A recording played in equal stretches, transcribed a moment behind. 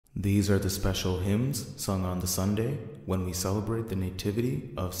These are the special hymns sung on the Sunday when we celebrate the Nativity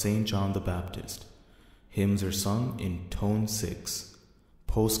of St. John the Baptist. Hymns are sung in tone 6.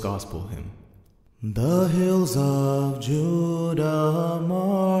 Post-Gospel hymn. The hills of Judah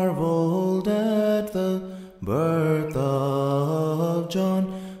marveled at the birth of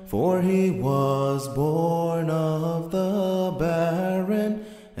John, for he was born of the barren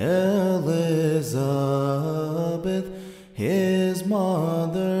Elizabeth. His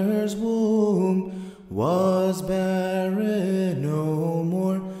mother's womb was barren no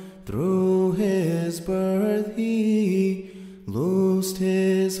more. Through his birth he loosed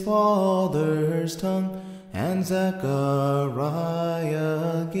his father's tongue, and Zachariah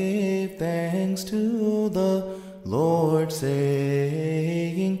gave thanks to the Lord,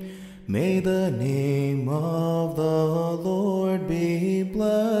 saying, May the name of the Lord be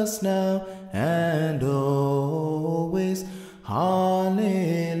blessed now and always. Hallelujah,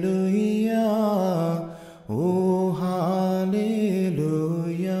 oh hallelujah.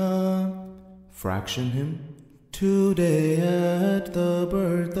 Fraction hymn. Today at the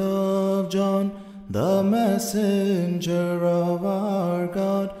birth of John, the messenger of our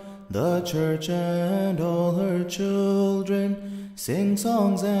God, the church and all her children sing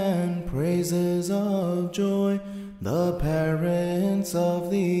songs and praises of joy. The parents of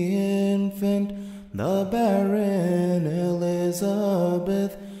the infant, the barren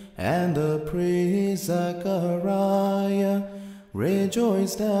Elizabeth, and the priest Zachariah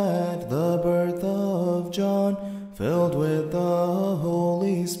rejoiced at the birth of John, filled with the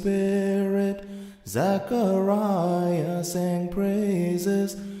Holy Spirit. Zachariah sang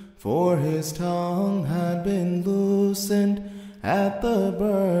praises, for his tongue had been loosened at the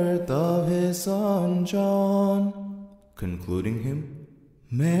birth of his son John. Concluding hymn.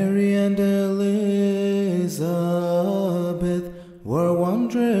 Mary and Elizabeth were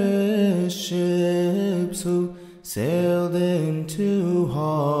wondrous ships who sailed into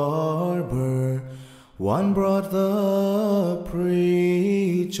harbor. One brought the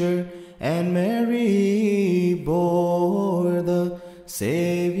preacher, and Mary bore the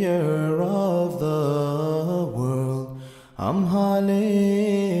Savior of the world. Hallelujah,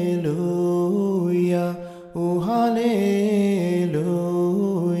 oh hallelujah.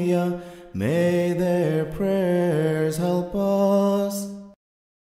 May